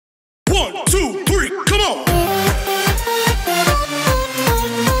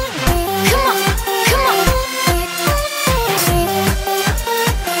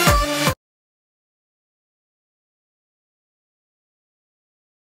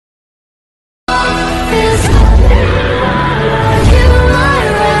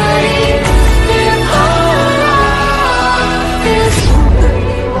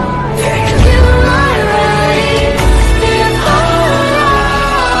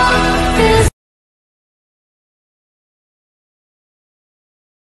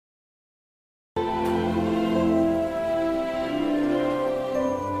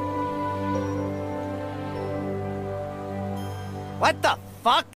What the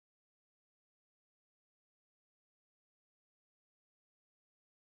fuck?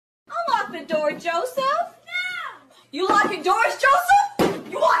 Unlock the door, Joseph! No! You locking doors, Joseph?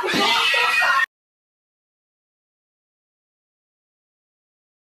 You locking doors, Joseph?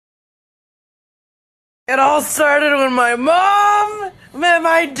 It all started when my mom met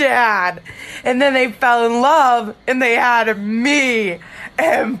my dad, and then they fell in love, and they had me,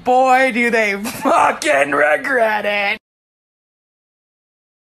 and boy, do they fucking regret it.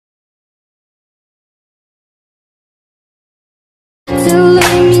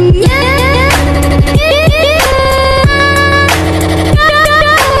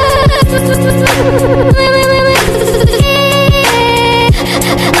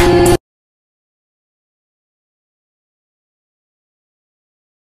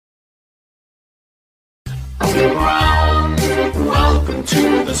 Around, welcome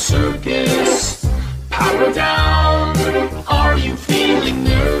to the circus. Power down, are you feeling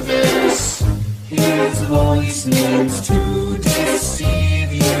nervous? His voice means to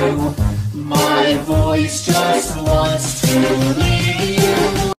deceive you. My voice just wants to leave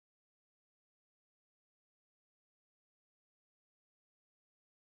you.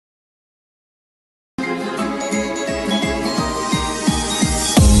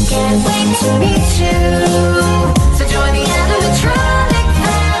 Can't wait to meet you. So join the animatronic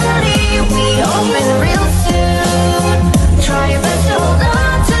family. We open real soon. Try your best to hold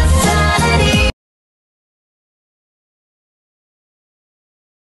on to sanity.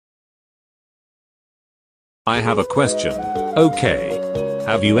 I have a question. Okay.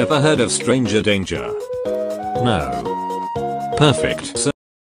 Have you ever heard of stranger danger? No. Perfect. So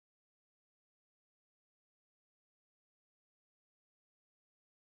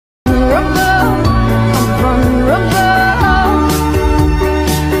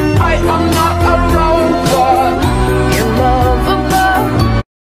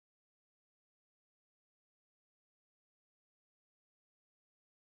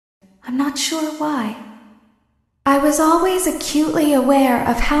I'm not sure why. I was always acutely aware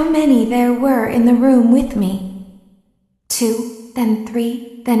of how many there were in the room with me. 2, then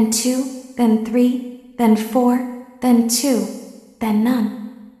 3, then 2, then 3, then 4, then 2, then none.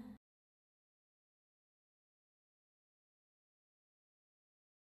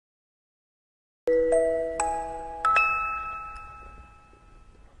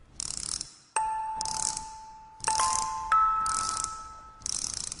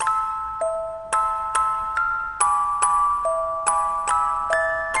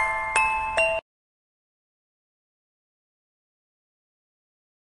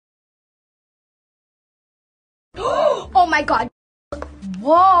 Oh my god.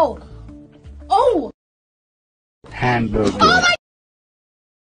 Whoa. Oh. Hamburger. Oh my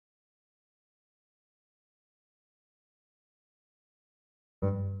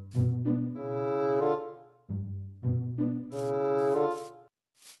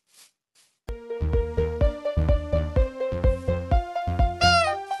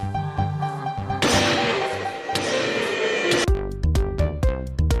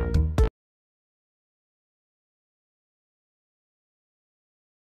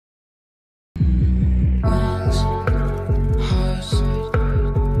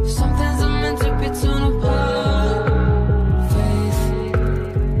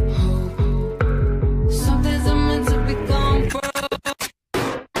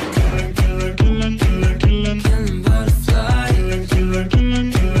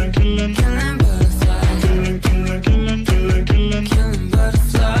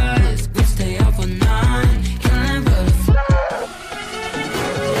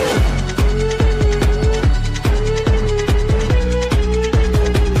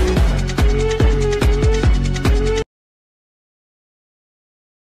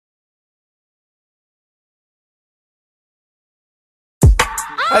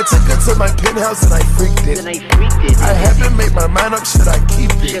I took her to my penthouse and I freaked it. I haven't made my mind up, should I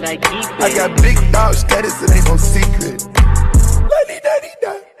keep it? I got big dog status, it ain't no secret.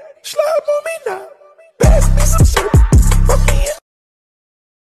 La-di-da-di-da, slime on me now. Pass me some syrup from me.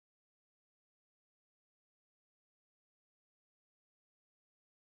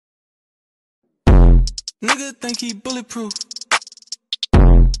 Nigga think he bulletproof.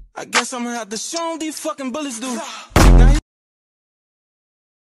 I guess I'ma have to show him these fucking bullets do. Now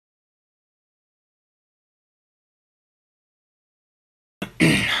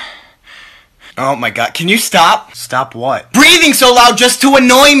Oh my god, can you stop? Stop what? Breathing so loud just to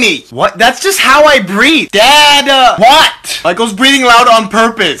annoy me! What? That's just how I breathe. Dad, what? Michael's breathing loud on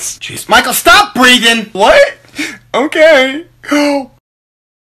purpose. Jeez, Michael, stop breathing! What? Okay.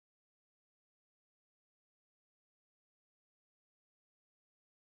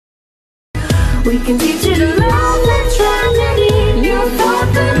 We can teach you to love the tragedy. You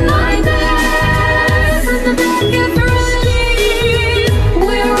thought the nightmares and the bad get ready.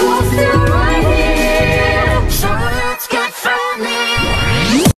 We're all still right here, so let's get friendly.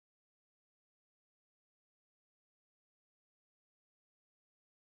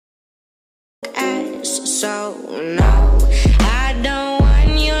 So no, I don't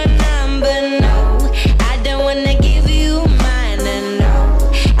want your number, no. I don't wanna give you mine, and no,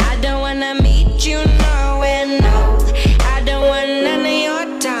 I don't wanna meet you nowhere, no. I don't want none of your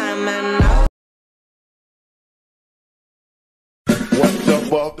time, and no. What the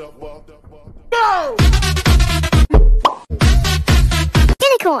fuck? No!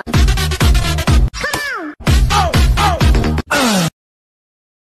 Unicorn!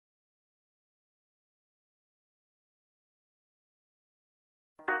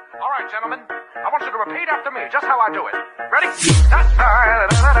 All right, gentlemen, I want you to repeat after me, just how I do it. Ready?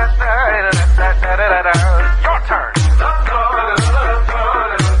 Your turn.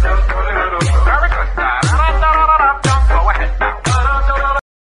 Very good. Go ahead now.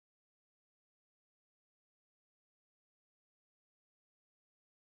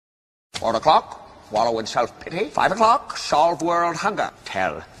 4 o'clock, wallow in self-pity. 5 o'clock, solve world hunger.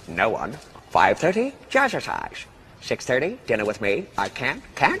 Tell no one. 5:30, jazzercise. 6:30, dinner with me. I can't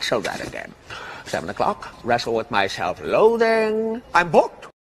cancel that again. 7 o'clock, wrestle with my self-loathing. I'm booked.